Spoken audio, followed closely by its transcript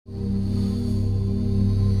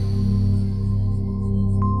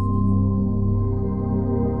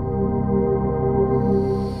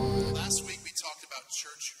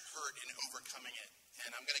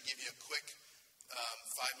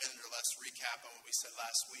recap on what we said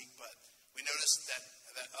last week, but we noticed that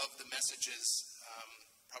of the messages,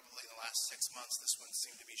 probably in the last 6 months, this one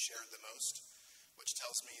seemed to be shared the most, which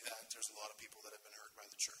tells me that there's a lot of people that have been hurt by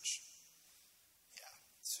the church. Yeah,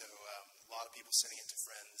 so a lot of people sending it to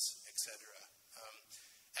friends, etc.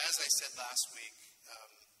 As I said last week,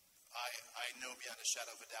 I know beyond a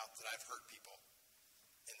shadow of a doubt that I've hurt people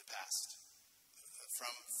in the past.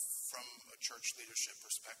 From a church leadership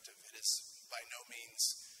perspective, it is by no means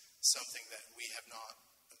something that we have not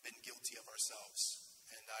been guilty of ourselves.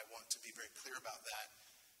 And I want to be very clear about that.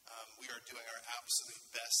 We are doing our absolute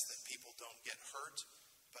best that people don't get hurt,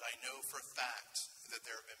 but I know for a fact that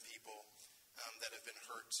there have been people that have been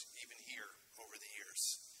hurt even here over the years.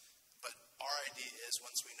 But our idea is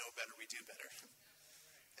once we know better, we do better.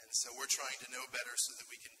 And so we're trying to know better so that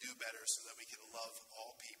we can do better, so that we can love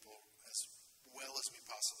all people as well as we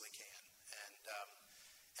possibly can.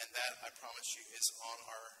 And that, I promise you, is on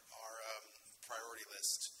our priority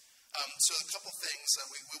list. So a couple things.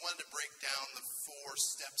 We wanted to break down the 4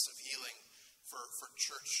 steps of healing for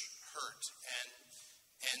church hurt.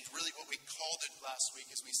 And really what we called it last week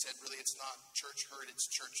is we said, really, it's not church hurt, it's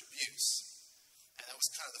church abuse. And that was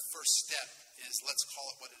kind of the first step, is let's call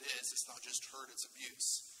it what it is. It's not just hurt, it's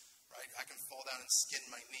abuse. Right? I can fall down and skin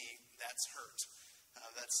my knee. That's hurt.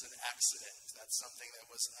 That's an accident. That's something that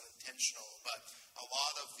was unintentional. But a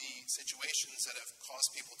lot of the situations that have caused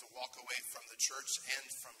people to walk away from the church and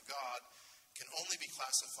from God can only be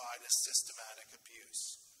classified as systematic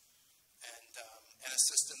abuse. And a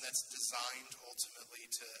system that's designed ultimately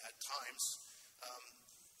to, at times,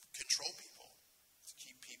 control people, to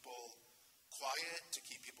keep people quiet, to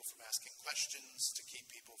keep people from asking questions, to keep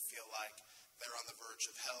people feel like they're on the verge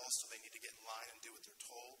of hell, so they need to get in line and do what they're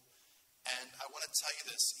told. And I want to tell you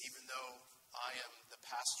this, even though I am the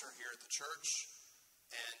pastor here at the church,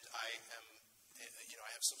 and I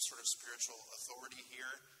have some sort of spiritual authority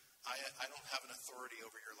here, I don't have an authority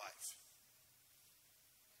over your life.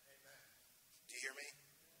 Amen. Do you hear me?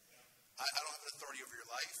 I don't have an authority over your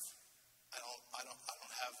life. I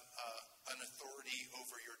don't have an authority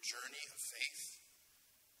over your journey of faith.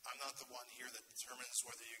 I'm not the one here that determines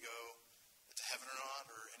whether you go to heaven or not,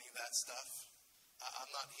 or any of that stuff.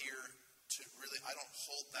 I'm not here to really, I don't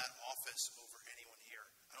hold that office over anyone here.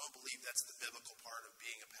 I don't believe that's the biblical part of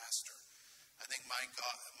being a pastor. I think my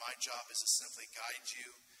job is to simply guide you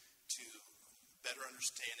to better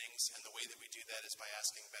understandings, and the way that we do that is by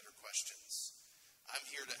asking better questions. I'm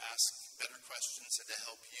here to ask better questions and to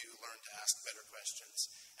help you learn to ask better questions.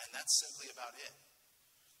 And that's simply about it.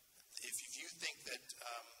 If you think that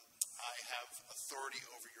I have authority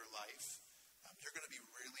over your life, you're going to be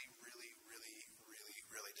really, really, really, really,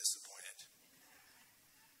 really disappointed.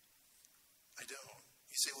 I don't.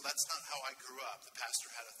 You say, well, that's not how I grew up. The pastor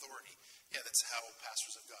had authority. Yeah, that's how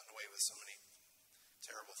pastors have gotten away with so many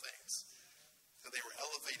terrible things. So they were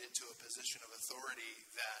elevated to a position of authority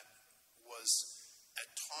that was, at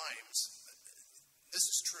times, this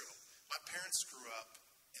is true. My parents grew up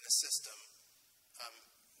in a system,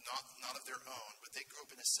 not of their own, but they grew up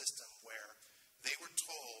in a system where they were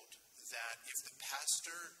told that if the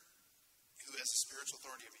pastor who has a spiritual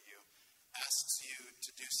authority over you asks you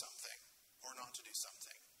to do something or not to do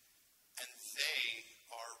something, and they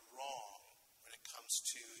are wrong when it comes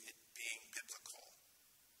to it being biblical,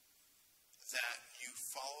 that you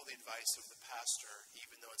follow the advice of the pastor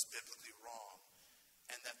even though it's biblically wrong,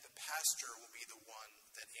 and that the pastor will be the one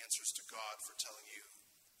that answers to God for telling you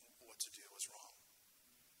what to do was wrong.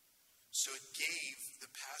 So it gave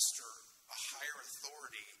the pastor a higher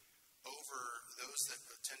authority over those that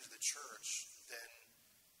attend to the church than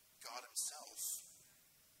God himself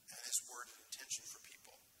and his word and intention for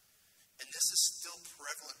people. And this is still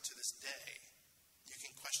prevalent to this day. You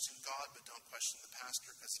can question God, but don't question the pastor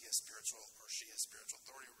because he has spiritual, or she has spiritual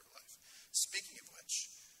authority over your life. Speaking of which,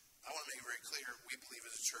 I want to make it very clear, we believe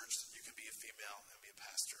as a church that you can be a female and be a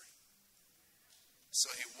pastor. So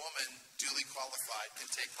a woman duly qualified can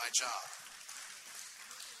take my job.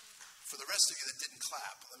 For the rest of you that didn't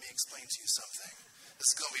clap, let me explain to you something.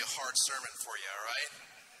 This is going to be a hard sermon for you, all right?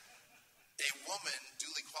 A woman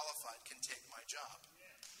duly qualified can take my job.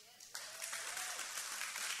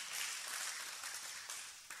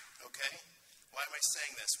 Okay? Why am I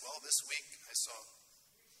saying this? Well, this week I saw...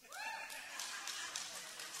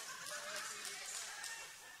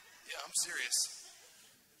 Yeah, I'm serious.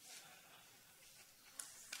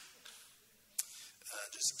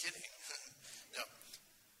 Just kidding. No.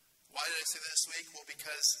 Why did I say that this week? Well,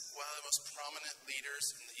 because one of the most prominent leaders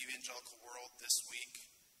in the evangelical world this week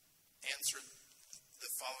answered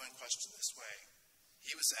the following question this way.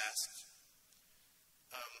 He was asked,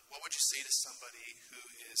 What would you say to somebody who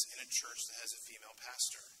is in a church that has a female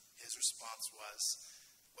pastor? His response was,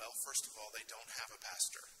 well, first of all, they don't have a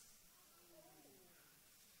pastor.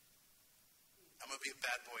 I'm going to be a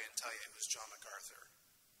bad boy and tell you it was John MacArthur.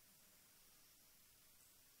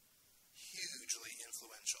 Hugely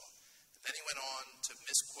influential. And then he went on to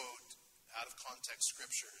misquote out of context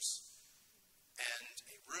scriptures, and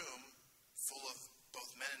a room full of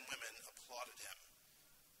both men and women applauded him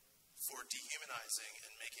for dehumanizing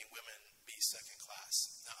and making women be second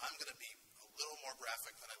class. Now, I'm going to be a little more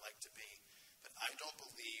graphic than I like to be, but I don't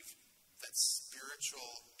believe that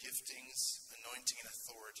spiritual giftings, anointing, and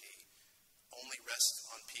authority only rest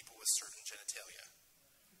on people with certain genitalia.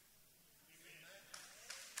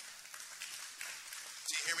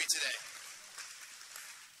 Do you hear me today?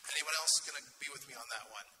 Anyone else going to be with me on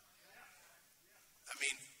that one? I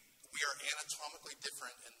mean, we are anatomically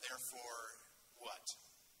different, and therefore, what?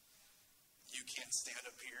 You can't stand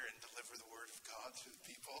up here and deliver the word of God to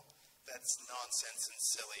people? That's nonsense and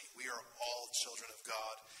silly. We are all children of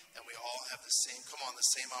God, and we all have the same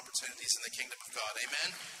opportunities in the kingdom of God.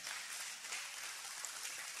 Amen?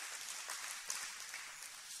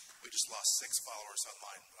 We just lost 6 followers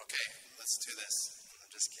online. Okay, let's do this.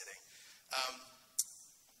 I'm just kidding.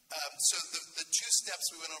 So the 2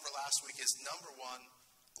 steps we went over last week is, number 1,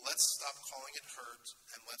 let's stop calling it hurt,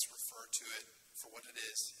 and let's refer to it for what it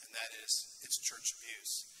is, and that is, it's church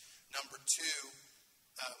abuse. Number 2,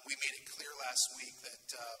 we made it clear last week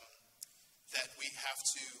that we have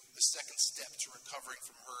to, the second step to recovering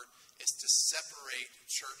from hurt is to separate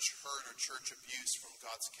church hurt or church abuse from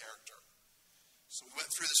God's character. So we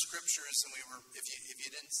went through the scriptures, and we were, if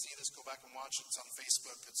you didn't see this, go back and watch it. It's on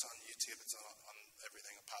Facebook, it's on YouTube, it's on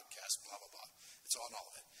everything, a podcast, blah, blah, blah. It's on all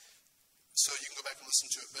of it. So you can go back and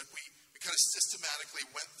listen to it. But we kind of systematically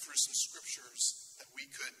went through some scriptures that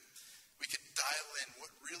we could dial in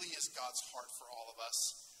what really is God's heart for all of us.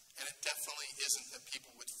 And it definitely isn't that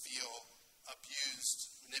people would feel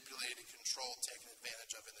abused, manipulated, controlled, taken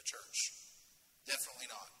advantage of in the church.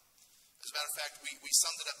 Definitely not. As a matter of fact, we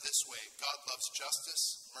summed it up this way. God loves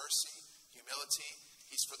justice, mercy, humility.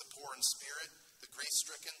 He's for the poor in spirit, the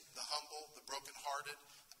grief-stricken, the humble, the brokenhearted,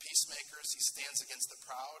 the peacemakers. He stands against the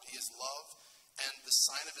proud. He is love. And the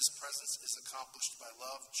sign of his presence is accomplished by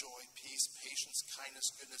love, joy, peace, patience,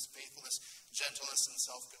 kindness, goodness, faithfulness, gentleness, and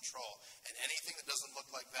self-control. And anything that doesn't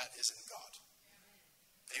look like that isn't God.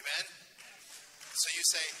 Amen? So you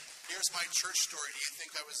say, here's my church story. Do you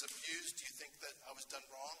think I was abused? Do you think that I was done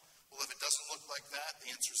wrong? Well, if it doesn't look like that, the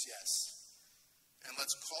answer is yes. And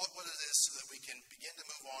let's call it what it is so that we can begin to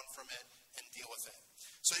move on from it and deal with it.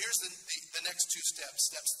 So here's the next 2 steps,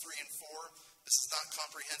 steps 3 and 4. This is not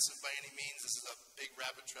comprehensive by any means. This is a big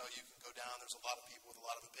rabbit trail you can go down. There's a lot of people with a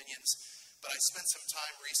lot of opinions. But I spent some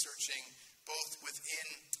time researching both within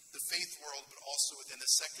the faith world, but also within the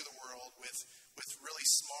secular world with really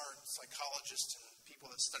smart psychologists and people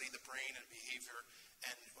that study the brain and behavior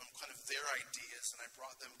and kind of their ideas. And I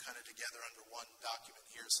brought them kind of together under one document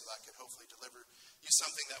here so that I could hopefully deliver you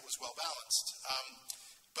something that was well balanced.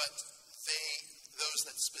 But those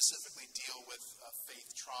that specifically deal with faith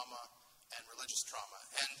trauma and religious trauma.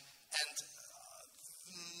 And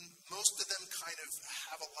most of them kind of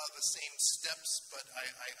have a lot of the same steps, but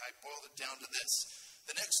I boiled it down to this.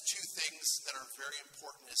 The next 2 things that are very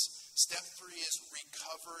important is, step 3 is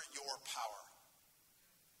recover your power.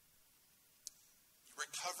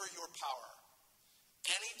 Recover your power.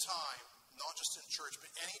 Anytime, not just in church, but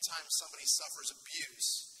anytime somebody suffers abuse,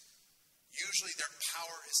 usually their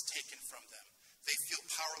power is taken from them. They feel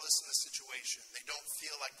powerless in the situation. They don't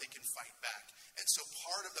feel like they can fight back. And so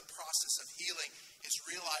part of the process of healing is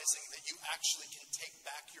realizing that you actually can take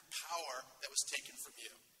back your power that was taken from you.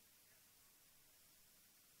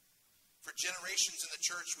 For generations in the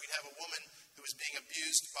church, we'd have a woman who was being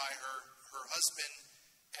abused by her husband,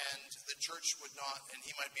 and the church would not, and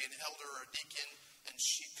he might be an elder or a deacon, and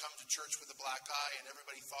she'd come to church with a black eye, and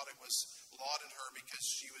everybody thought it was lauding her because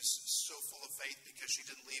she was so full of faith because she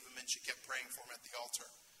didn't leave him and she kept praying for him at the altar.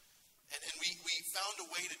 And we found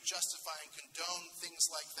a way to justify and condone things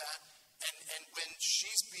like that. And when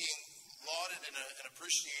she's being lauded and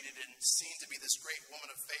appreciated and seen to be this great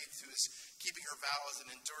woman of faith who is keeping her vows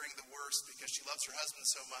and enduring the worst because she loves her husband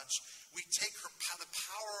so much, we take the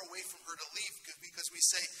power away from her to leave because we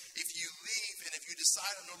say, if you leave and if you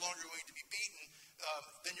decide I'm no longer going to be beaten,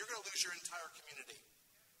 then you're going to lose your entire community.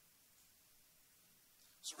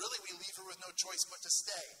 So really we leave her with no choice but to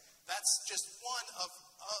stay. That's just one of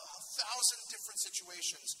 1,000 different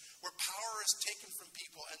situations where power is taken from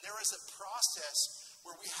people, and there is a process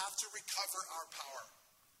where we have to recover our power.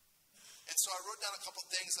 And so I wrote down a couple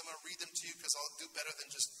things. I'm going to read them to you because I'll do better than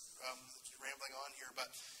just rambling on here. But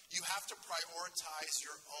you have to prioritize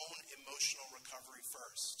your own emotional recovery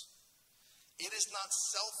first. It is not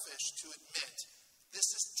selfish to admit this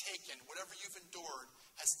has taken, whatever you've endured,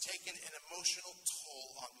 has taken an emotional toll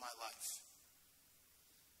on my life.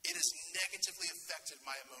 It has negatively affected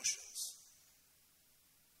my emotions.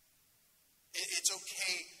 It's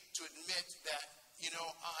okay to admit that,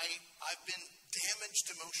 I've been damaged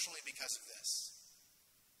emotionally because of this.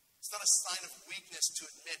 It's not a sign of weakness to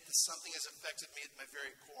admit that something has affected me at my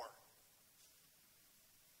very core.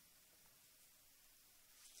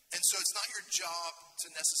 And so it's not your job to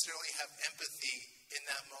necessarily have empathy in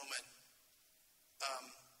that moment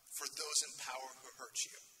for those in power who hurt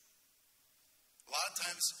you. A lot of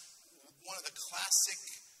times, one of the classic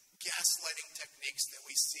gaslighting techniques that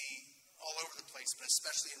we see all over the place, but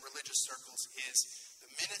especially in religious circles, is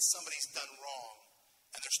the minute somebody's done wrong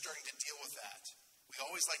and they're starting to deal with that, we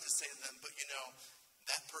always like to say to them, but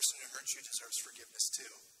that person who hurt you deserves forgiveness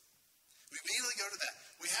too. We immediately go to that.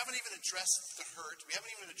 We haven't even addressed the hurt. We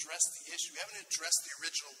haven't even addressed the issue. We haven't addressed the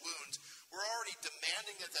original wound. We're already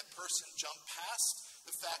demanding that that person jump past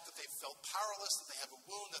the fact that they felt powerless, that they have a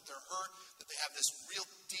wound, that they're hurt, that they have this real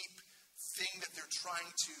deep thing that they're trying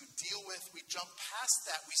to deal with. We jump past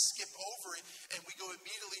that. We skip over it, and we go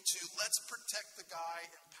immediately to let's protect the guy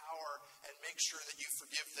in power and make sure that you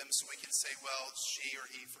forgive them so we can say, well, she or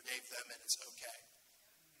he forgave them and it's okay.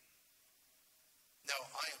 No,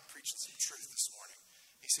 I am preaching some truth this morning.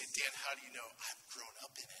 You say, Dan, how do you know? I've grown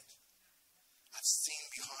up in it. I've seen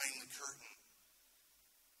behind the curtain.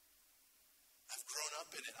 I've grown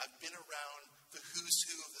up in it. I've been around the who's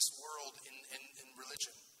who of this world in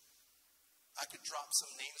religion. I could drop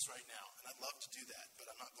some names right now, and I'd love to do that, but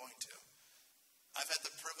I'm not going to. I've had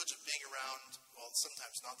the privilege of being around, well,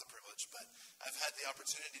 sometimes not the privilege, but I've had the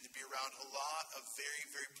opportunity to be around a lot of very,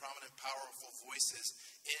 very prominent, powerful voices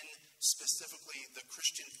in specifically the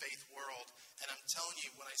Christian faith world. And I'm telling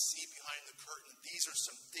you, when I see behind the curtain, these are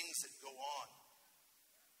some things that go on.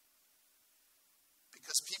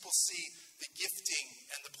 Because people see the gifting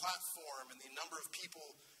and the platform and the number of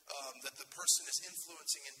people that the person is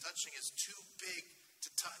influencing and touching is too big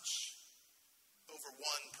to touch over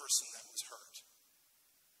one person that was hurt.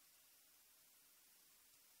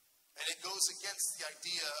 And it goes against the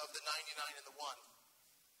idea of the 99 and the 1.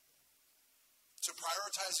 So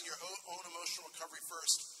prioritizing your own emotional recovery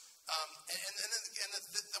first. And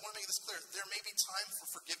I want to make this clear. There may be time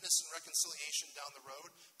for forgiveness and reconciliation down the road,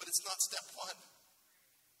 but it's not step one.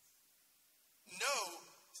 No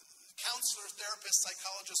counselor, therapist,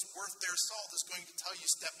 psychologist worth their salt is going to tell you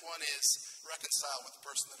step one is reconcile with the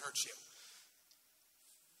person that hurt you.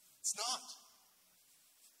 It's not.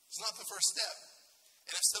 It's not the first step.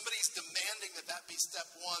 And if somebody's demanding that that be step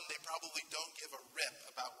one, they probably don't give a rip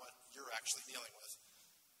about what you're actually dealing with.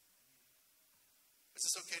 Is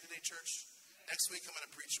this okay today, church? Next week I'm going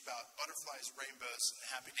to preach about butterflies, rainbows,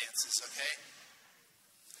 and happy dances, okay?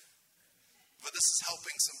 But this is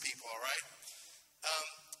helping some people, all right?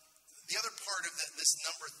 The other part of this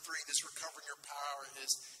number 3, this recovering your power,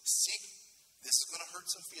 is seek. This is going to hurt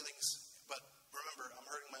some feelings, but remember, I'm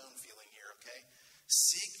hurting my own feeling here, okay?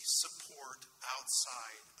 Seek support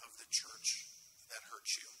outside of the church that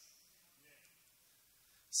hurts you.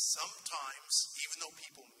 Sometimes, even though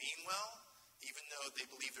people mean well, even though they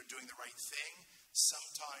believe they're doing the right thing,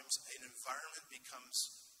 sometimes an environment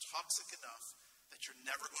becomes toxic enough that you're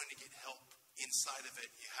never going to get help inside of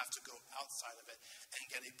it. You have to go outside of it and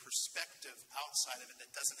get a perspective outside of it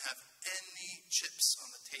that doesn't have any chips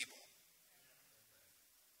on the table.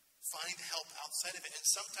 Find help outside of it. And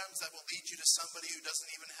sometimes that will lead you to somebody who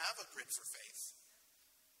doesn't even have a grid for faith.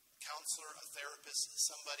 A counselor, a therapist,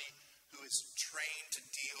 somebody who is trained to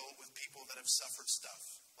deal with people that have suffered stuff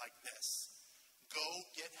like this. Go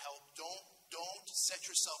get help. Don't set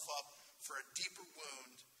yourself up for a deeper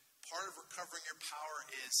wound. Part of recovering your power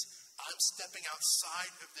is I'm stepping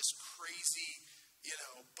outside of this crazy,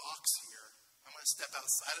 box here. I'm going to step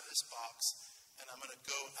outside of this box and I'm going to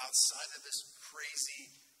go outside of this crazy,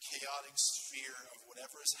 chaotic sphere of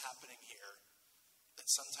whatever is happening here that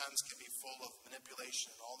sometimes can be full of manipulation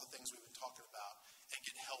and all the things we've been talking about, and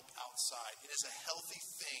get help outside. It is a healthy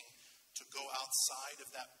thing to go outside of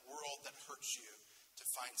that world that hurts you to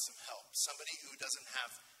find some help. Somebody who doesn't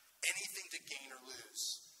have anything to gain or lose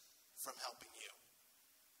from helping you.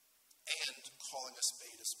 And calling a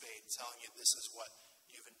spade, telling you this is what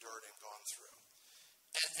you've endured and gone through.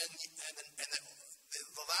 And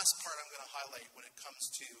the last part I'm going to highlight when it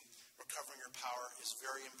comes to recovering your power is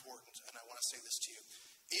very important, and I want to say this to you.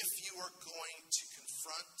 If you are going to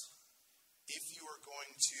confront, if you are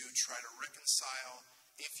going to try to reconcile,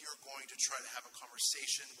 if you're going to try to have a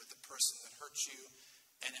conversation with the person that hurt you,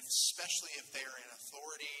 and especially if they are in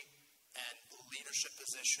authority and leadership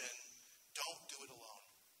position, don't do it alone.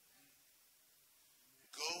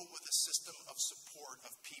 Go with a system of support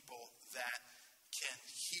of people that can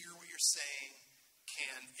hear what you're saying,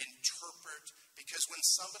 can interpret, because when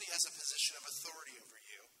somebody has a position of authority over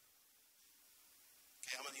you,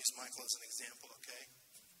 okay, I'm going to use Michael as an example, okay?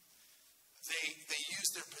 They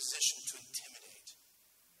use their position to intimidate.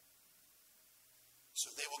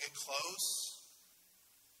 So they will get close,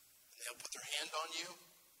 and they'll put their hand on you.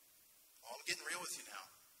 Oh, I'm getting real with you now.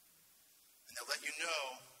 And they'll let you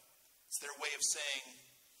know, it's their way of saying,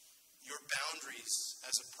 your boundaries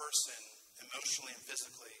as a person, emotionally and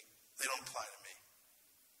physically, they don't apply to me.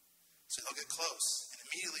 So they'll get close, and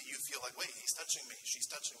immediately you feel like, wait, he's touching me, she's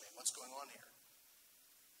touching me, what's going on here?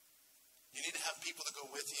 You need to have people that go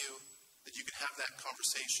with you, that you can have that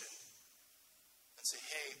conversation and say,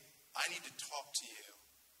 hey, I need to talk to you.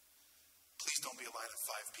 Please don't be a line of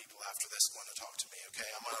 5 people after this one to talk to me, okay?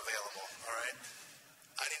 I'm unavailable, all right?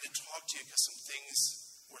 I need to talk to you because some things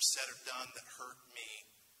were said or done that hurt me,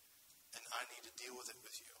 and I need to deal with it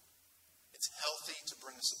with you. It's healthy to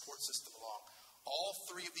bring a support system along. All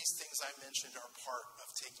 3 of these things I mentioned are part of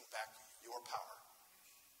taking back your power.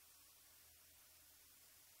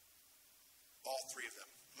 All 3 of them.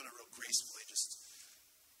 I'm going to real gracefully just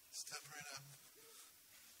step right up.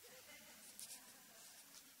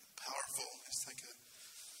 Powerful. It's like a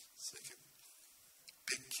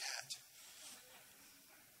big cat.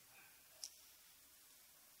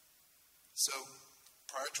 So,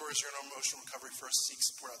 prioritize your own emotional recovery first. Seek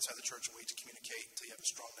support outside the church and wait to communicate until you have a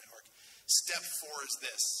strong network. Step 4 is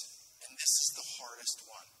this, and this is the hardest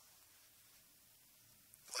one.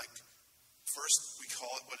 Like, first, we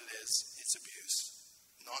call it what it is. It's abuse.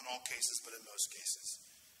 Not in all cases, but in most cases.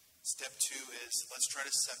 Step 2 is, let's try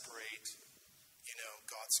to separate,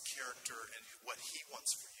 God's character and what he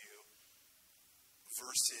wants for you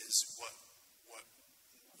versus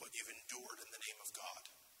what you've endured in the name of God.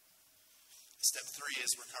 Step 3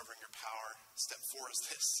 is recovering your power. Step 4 is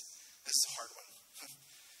this. This is a hard one.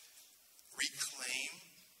 Reclaim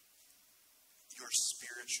your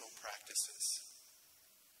spiritual practices.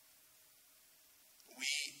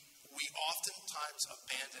 We oftentimes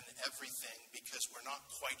abandon everything because we're not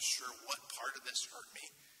quite sure what part of this hurt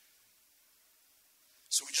me.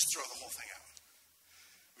 So we just throw the whole thing out.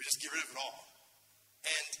 We just get rid of it all.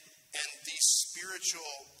 And these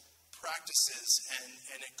spiritual practices,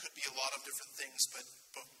 and it could be a lot of different things, but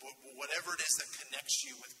whatever it is that connects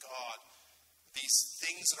you with God, these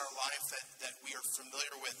things in our life that we are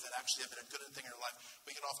familiar with that actually have been a good thing in our life,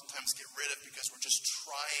 we can oftentimes get rid of because we're just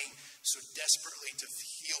trying so desperately to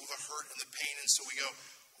heal the hurt and the pain. And so we go,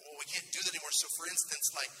 well, we can't do that anymore. So for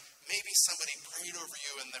instance, like maybe somebody prayed over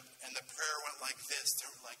you and the prayer went like this. They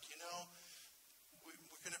were like,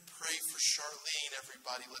 we're going to pray for Charlene,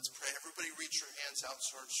 everybody. Let's pray. Everybody reach your hands out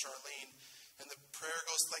towards Charlene. And the prayer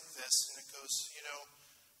goes like this. And it goes,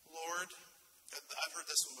 Lord, I've heard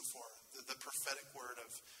this one before. The prophetic word of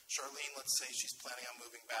Charlene, let's say she's planning on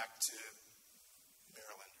moving back to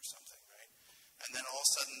Maryland or something, right? And then all of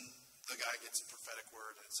a sudden, the guy gets a prophetic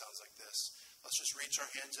word, and it sounds like this. Let's just reach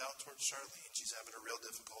our hands out towards Charlene. She's having a real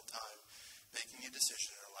difficult time making a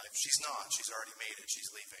decision in her life. She's not. She's already made it.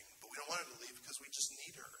 She's leaving. But we don't want her to leave because we just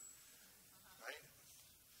need her, right?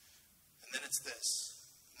 And then it's this.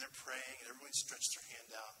 And they're praying, and everyone stretches their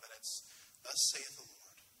hand out, and then it's, thus saith the Lord.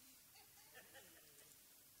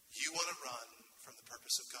 You want to run from the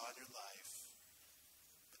purpose of God in your life,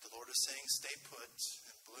 but the Lord is saying, stay put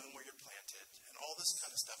and bloom where you're planted, and all this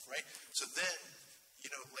kind of stuff, right? So then,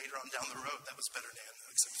 later on down the road, that was better, Dan.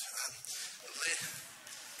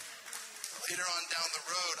 Later on down the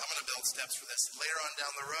road, I'm going to build steps for this. Later on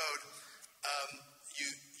down the road, you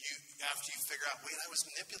after you figure out, wait, I was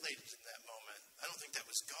manipulated in that moment. I don't think that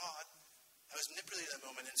was God. I was manipulated in that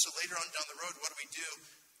moment. And so later on down the road, what do?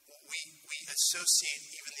 We associate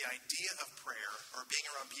even the idea of prayer or being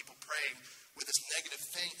around people praying with this negative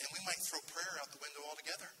thing, and we might throw prayer out the window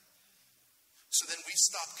altogether. So then we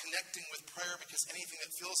stop connecting with prayer because anything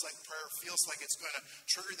that feels like prayer feels like it's going to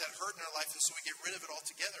trigger that hurt in our life, and so we get rid of it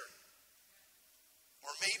altogether.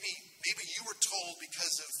 Or maybe you were told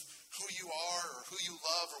because of who you are or who you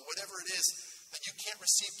love or whatever it is that you can't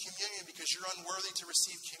receive communion because you're unworthy to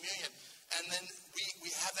receive communion. And then we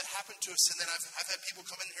have that happen to us. And then I've had people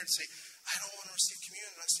come in here and say, I don't want to receive communion.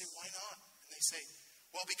 And I say, why not? And they say,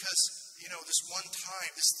 well, because, this one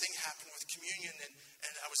time, this thing happened with communion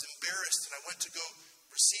and I was embarrassed and I went to go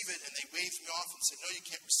receive it, and they waved me off and said, no, you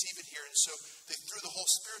can't receive it here. And so they threw the whole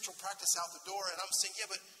spiritual practice out the door, and I'm saying, yeah,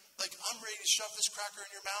 but like, I'm ready to shove this cracker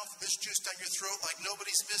in your mouth, this juice down your throat like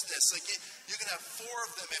nobody's business. Like, you can have 4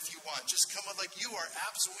 of them if you want. Just come on, like, we are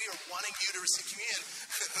wanting you to receive communion.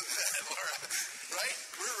 Laura, right?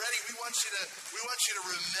 We're ready. We want you to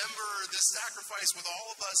remember this sacrifice with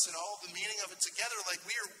all of us and all the meaning of it together. Like,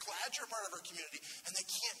 we are glad you're part of our community. And they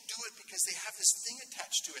can't do it because they have this thing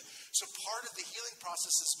attached to it. So part of the healing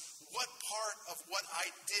process is, what part of what I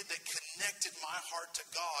did that connected my heart to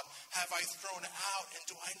God have I thrown out, and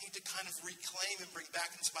do I need to kind of reclaim and bring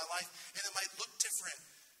back into my life? And it might look different.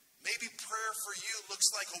 Maybe prayer for you looks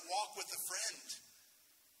like a walk with a friend,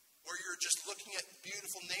 where you're just looking at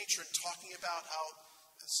beautiful nature and talking about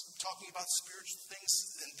spiritual things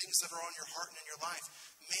and things that are on your heart and in your life.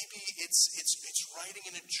 Maybe it's writing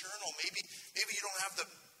in a journal. Maybe you don't have the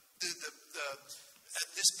at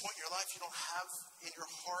this point in your life, you don't have in your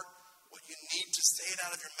heart what you need to say it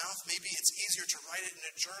out of your mouth. Maybe it's easier to write it in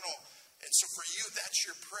a journal. And so for you, that's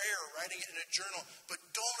your prayer, writing it in a journal. But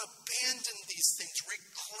don't abandon these things.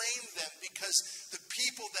 Reclaim them, because the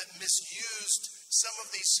people that misused some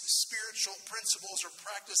of these spiritual principles or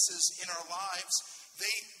practices in our lives,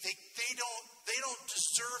 they don't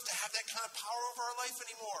deserve to have that kind of power over our life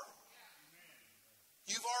anymore.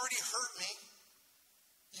 You've already hurt me.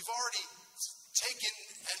 You've already taken,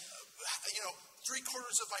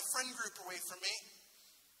 3/4 of my friend group away from me.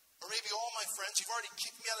 Or maybe all my friends. You've already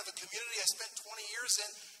kicked me out of a community I spent 20 years in.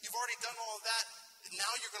 You've already done all of that.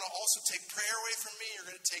 Now you're going to also take prayer away from me. You're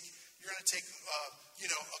going to take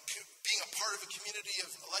being a part of a community of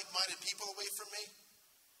like-minded people away from me.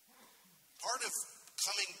 Part of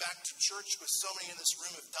coming back to church, with so many in this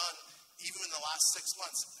room have done, even in the last 6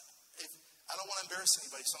 months. I don't want to embarrass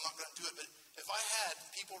anybody, so I'm not going to do it. But if I had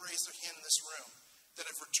people raise their hand in this room that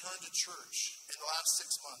have returned to church in the last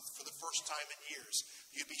 6 months for the first time in years,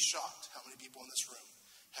 you'd be shocked how many people in this room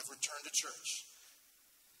have returned to church.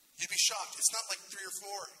 You'd be shocked. It's not like 3 or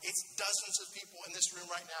 4. It's dozens of people in this room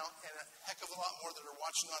right now, and a heck of a lot more that are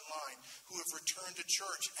watching online, who have returned to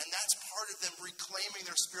church. And that's part of them reclaiming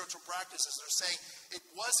their spiritual practices. They're saying, it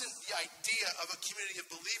wasn't the idea of a community of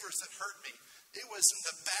believers that hurt me. It was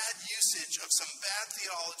the bad usage of some bad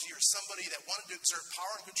theology or somebody that wanted to exert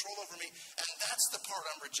power and control over me. And that's the part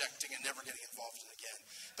I'm rejecting and never getting involved in again.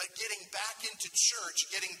 But getting back into church,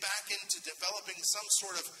 getting back into developing some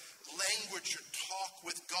sort of language or talk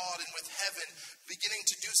with God and with heaven, beginning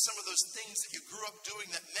to do some of those things that you grew up doing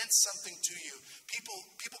that meant something to you. People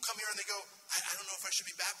come here and they go, I don't know if I should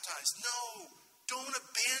be baptized. No, don't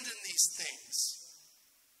abandon these things.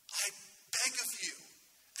 I beg of you,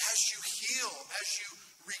 as you heal, as you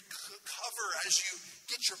recover, as you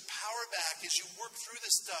get your power back, as you work through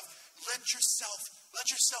this stuff, let yourself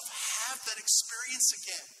have that experience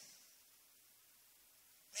again.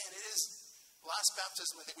 Man, it is. Last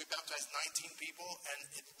baptism, I think we baptized 19 people, and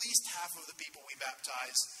at least half of the people we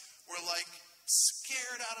baptized were like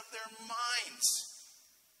scared out of their minds.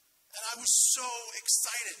 And I was so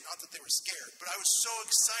excited. Not that they were scared, but I was so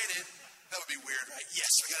excited. That would be weird, right?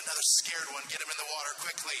 Yes, we got another scared one. Get him in the water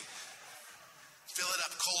quickly. Fill it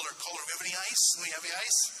up colder. We have any ice? Do we have any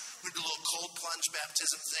ice? We do a little cold plunge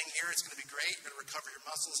baptism thing here. It's going to be great. You're going to recover your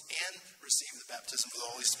muscles and receive the baptism of the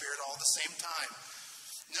Holy Spirit all at the same time.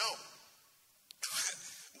 No.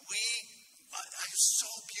 It's so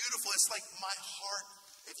beautiful. It's like my heart,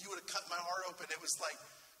 if you would have cut my heart open, it was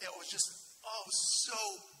just so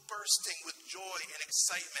bursting with joy and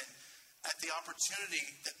excitement at the opportunity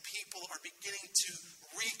that people are beginning to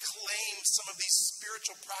reclaim some of these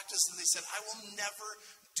spiritual practices. They said, I will never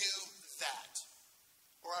do that,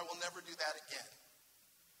 or I will never do that again.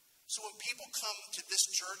 So when people come to this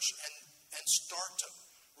church and start to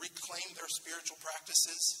reclaim their spiritual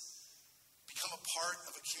practices, become a part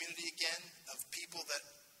of a community again of people that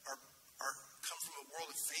are come from a world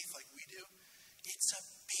of faith like we do, it's a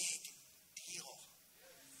big deal.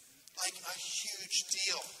 Like a huge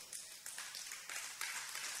deal.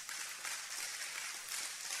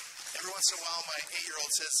 Every once in a while, my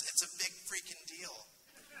 8-year-old says, it's a big freaking deal.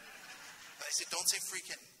 And I say, don't say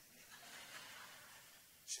freaking.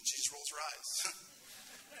 And she just rolls her eyes.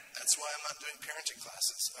 That's why I'm not doing parenting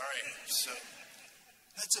classes. All right, so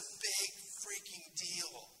that's a big freaking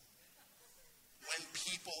deal when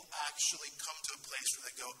people actually come to a place where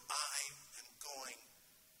they go, I am going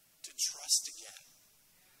to trust again.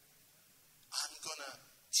 I'm going to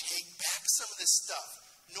take back some of this stuff.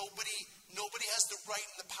 Nobody has the right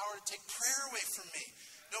and the power to take prayer away from me.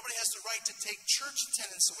 Nobody has the right to take church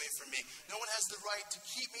attendance away from me. No one has the right to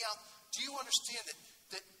keep me out. Do you understand that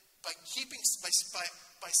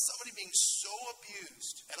by somebody being so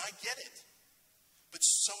abused, and I get it, but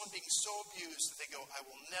someone being so abused that they go, I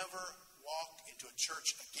will never walk into a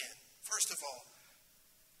church again. First of all,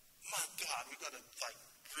 my God, we've got to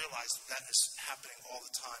realize that is happening all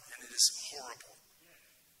the time, and it is horrible.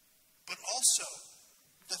 But also,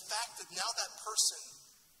 the fact that now that person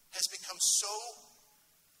has become so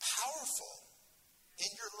powerful in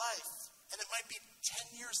your life, and it might be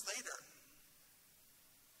 10 years later,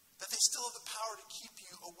 that they still have the power to keep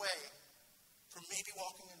you away from maybe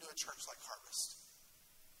walking into a church like Harvest.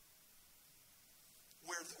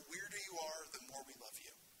 Where the weirder you are, the more we love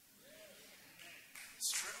you.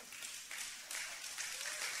 It's true.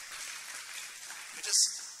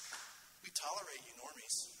 We tolerate you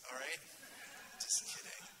normies, all right? Just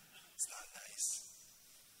kidding. It's not nice.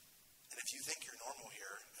 And if you think you're normal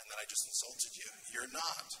here and that I just insulted you, you're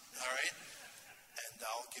not, all right? And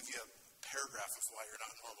I'll give you a paragraph of why you're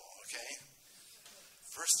not normal, okay?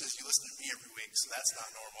 First is you listen to me every week, so that's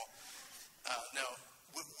not normal.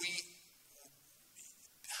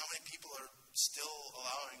 How many people are still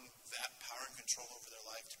allowing that power and control over their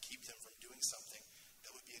life to keep them from doing something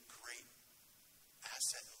that would be a great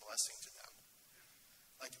asset and blessing to them?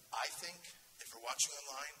 I think, if you're watching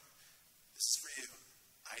online, this is for you.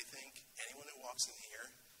 I think anyone who walks in here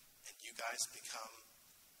and you guys become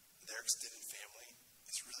their extended family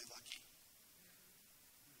is really lucky.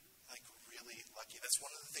 Really lucky. That's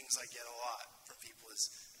one of the things I get a lot from people is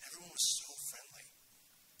everyone was so friendly.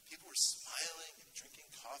 People were smiling and drinking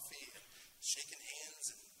coffee and shaking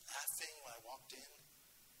hands and laughing when I walked in.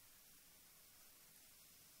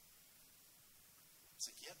 It's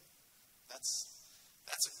yep,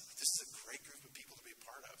 this is a great group of people to be a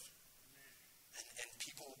part of. And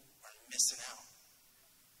people are missing out.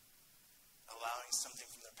 Allowing something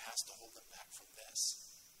from their past to hold them back from this.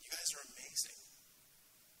 You guys are amazing.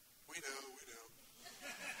 We know.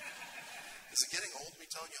 Is it getting old me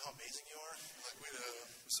telling you how amazing you are? We know.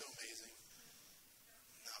 You're so amazing.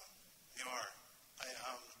 No, you are.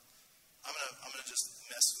 I'm gonna just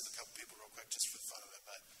mess with a couple people real quick just for the fun of it,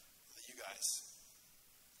 but you guys,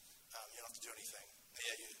 you don't have to do anything.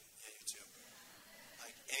 Yeah, you too.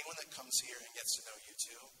 Anyone that comes here and gets to know you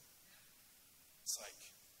too, it's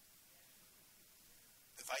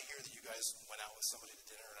if I hear that you guys went out with somebody to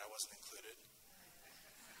dinner and I wasn't included,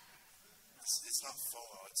 it's not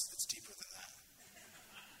FOMO, it's deeper than that.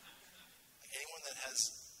 Anyone that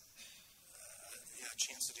has a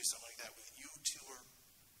chance to do something like that with you two are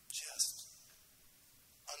just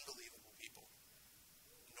unbelievable people.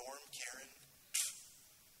 Norm, Karen,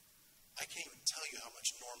 I can't even tell you how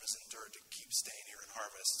much Norm has endured to keep staying here at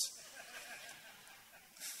Harvest.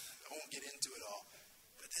 I won't get into it all,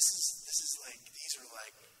 but these are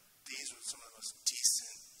some of the most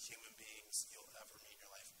decent human beings you'll ever meet in your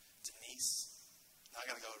life. Denise, now I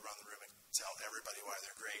got to go around the room and tell everybody why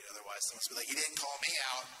they're great. Otherwise, someone's going to be like, you didn't call me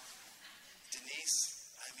out.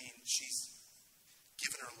 Denise, she's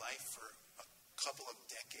given her life for a couple of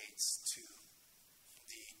decades to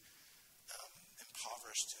the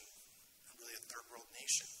impoverished and really a third world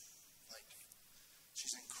nation.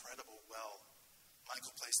 She's incredible.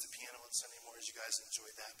 Michael plays the piano on Sunday mornings. You guys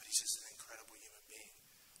enjoyed that, but he's just an incredible human being.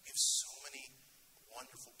 We have so many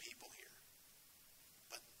wonderful people here.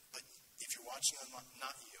 But if you're watching on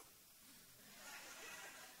not you,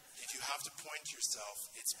 if you have to point to yourself,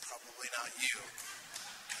 it's probably not you.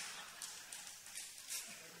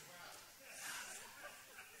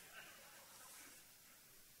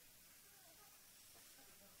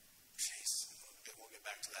 Jeez, we'll get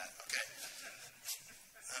back to that, okay?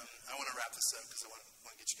 I want to wrap this up because I want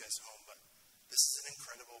to get you guys home, but this is an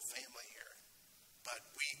incredible family here. But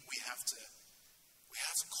we have to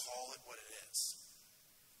call it what it is.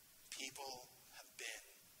 People have been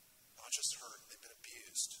not just hurt, they've been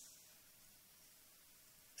abused.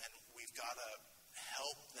 And we've got to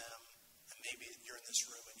help them, and maybe you're in this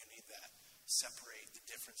room and you need that, separate the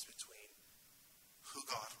difference between who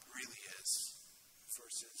God really is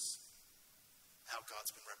versus how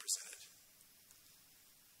God's been represented.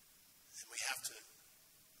 And we have to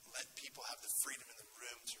let people have the freedom in the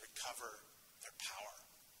room to recover their power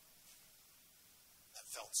that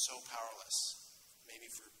felt so powerless, maybe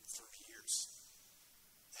for years.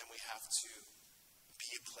 And we have to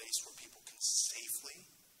be a place where people can safely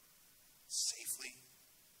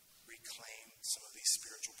reclaim some of these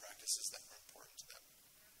spiritual practices that were important to them.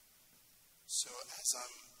 So as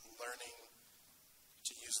I'm learning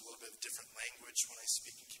to use a little bit of different language when I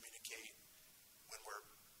speak and communicate, when we're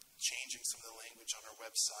changing some of the language on our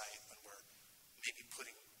website, when we're maybe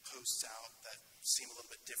putting posts out that seem a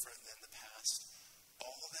little bit different than the past,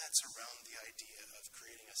 All that's around the idea of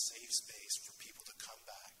creating a safe space for people to come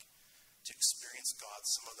back, to experience God,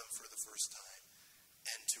 some of them for the first time,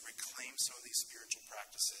 and to reclaim some of these spiritual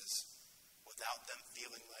practices without them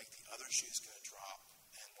feeling like the other shoe is going to drop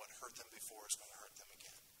and what hurt them before is going to hurt them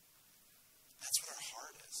again. That's what our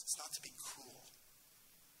heart is. It's not to be cool.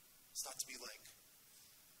 It's not to be like,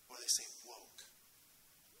 what do they say, woke.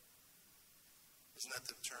 Isn't that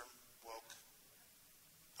the term, woke?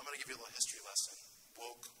 I'm going to give you a little history lesson.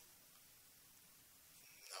 Woke.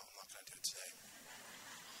 No, I'm not going to do it today.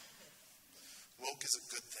 Woke is a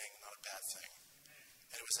good thing, not a bad thing.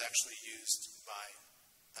 And it was actually used by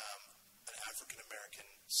an African-American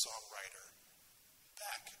songwriter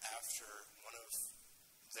back after one of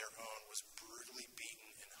their own was brutally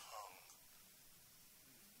beaten and hung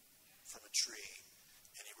from a tree.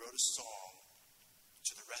 And he wrote a song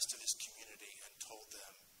to the rest of his community and told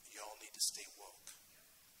them, y'all need to stay woke.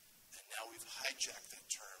 And now we've hijacked that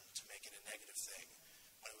term to make it a negative thing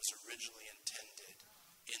when it was originally intended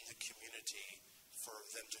in the community for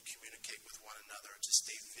them to communicate with one another, to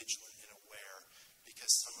stay vigilant and aware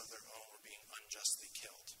because some of their own were being unjustly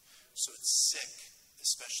killed. So it's sick,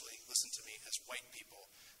 especially, listen to me, as white people,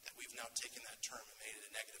 that we've now taken that term and made it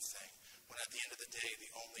a negative thing, when at the end of the day,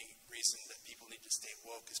 the only reason that people need to stay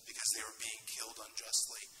woke is because they were being killed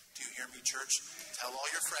unjustly. Do you hear me, church? Tell all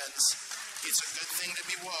your friends, it's a good thing to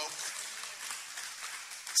be woke.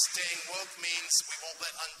 Staying woke means we won't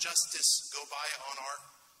let injustice go by on our,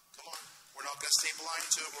 come on, we're not going to stay blind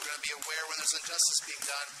to it. We're going to be aware when there's injustice being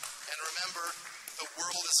done. And remember, the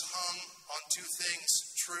world is hung on two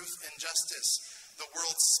things, truth and justice. The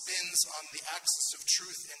world spins on the axis of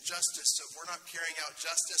truth and justice. So if we're not carrying out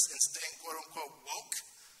justice and staying quote-unquote woke,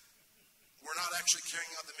 we're not actually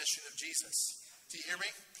carrying out the mission of Jesus. Do you hear me?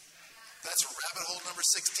 That's rabbit hole number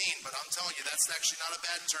 16, but I'm telling you, that's actually not a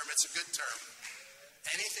bad term. It's a good term.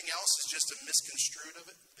 Anything else is just a misconstrued of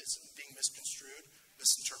it. It's being misconstrued,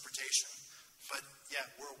 misinterpretation. But yeah,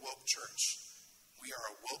 we're a woke church. We are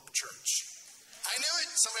a woke church. I knew it.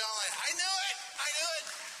 Somebody online, I knew it. I knew it.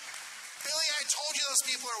 Billy, I told you those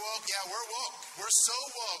people are woke. Yeah, we're woke. We're so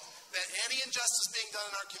woke that any injustice being done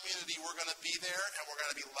in our community, we're going to be there and we're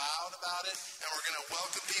going to be loud about it and we're going to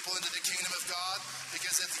welcome people into the kingdom of God,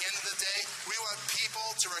 because at the end of the day, we want people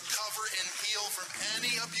to recover and heal from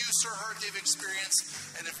any abuse or hurt they've experienced.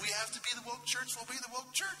 And if we have to be the woke church, we'll be the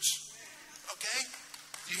woke church. Okay?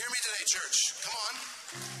 Do you hear me today, church? Come on.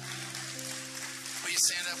 Will you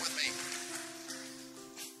stand up with me?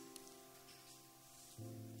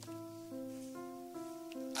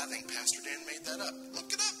 I think Pastor Dan made that up.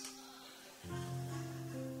 Look it up.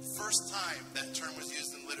 First time that term was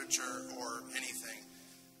used in literature or anything.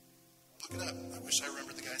 Look it up. I wish I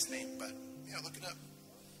remembered the guy's name, but yeah, look it up.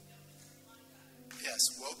 Yes,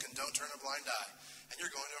 woke and don't turn a blind eye. And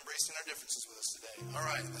you're going to embracing our differences with us today. All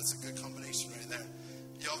right, that's a good combination right there.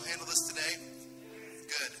 Y'all handle this today?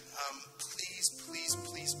 Good. Please, please,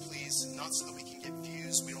 please, please, not so that we can get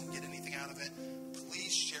views, we don't get anything out of it.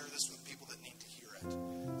 Please share this with people that need to hear it.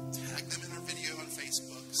 Tag them in our video on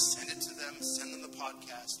Facebook. Send it to them. Send them the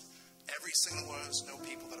podcast. Every single one of us know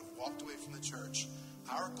people that have walked away from the church.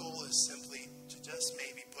 Our goal is simply to just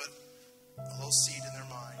maybe put a little seed in their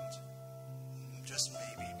mind. Just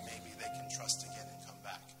maybe they can trust again and come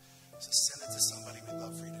back. So send it to somebody. We'd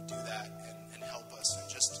love for you to do that and help us and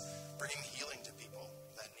just bring healing to people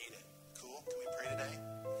that need it. Cool? Can we pray today?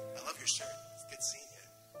 I love your shirt. It's good seeing you.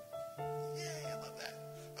 Yay, I love that.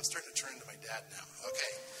 I'm starting to turn into my dad now.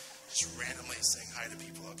 Okay. Just randomly saying hi to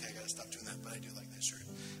people. Okay, I got to stop doing that, but I do like that shirt.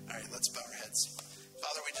 All right, let's bow our heads.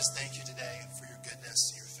 Father, we just thank you today for your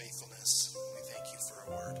goodness and your faithfulness. We thank you for a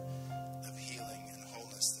word of healing and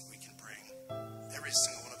wholeness that we can bring. Every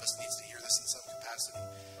single one of us needs to hear this in some capacity.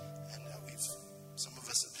 And some of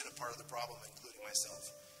us have been a part of the problem, including myself.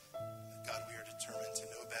 God, we are determined to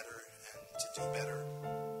know better and to do better.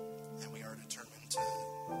 And we are determined to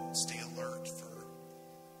stay alert for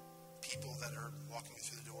people that are walking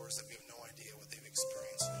through the doors that we have no idea what they've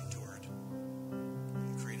experienced and endured.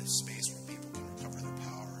 And create a space where people can recover their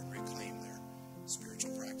power and reclaim their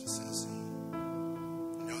spiritual practices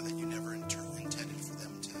and know that you never intended for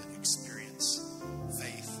them to experience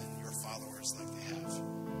faith in your followers like they have.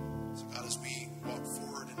 So God, as we walk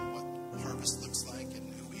forward in what harvest looks like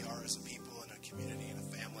and who we are as a people and a community and a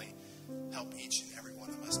family, help each and every one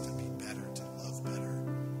of us to be better, to love better,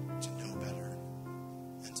 to know better,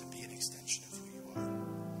 and to be an extension of who you are.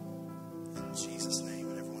 In Jesus' name,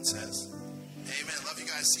 and everyone says, amen. Love you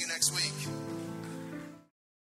guys. See you next week.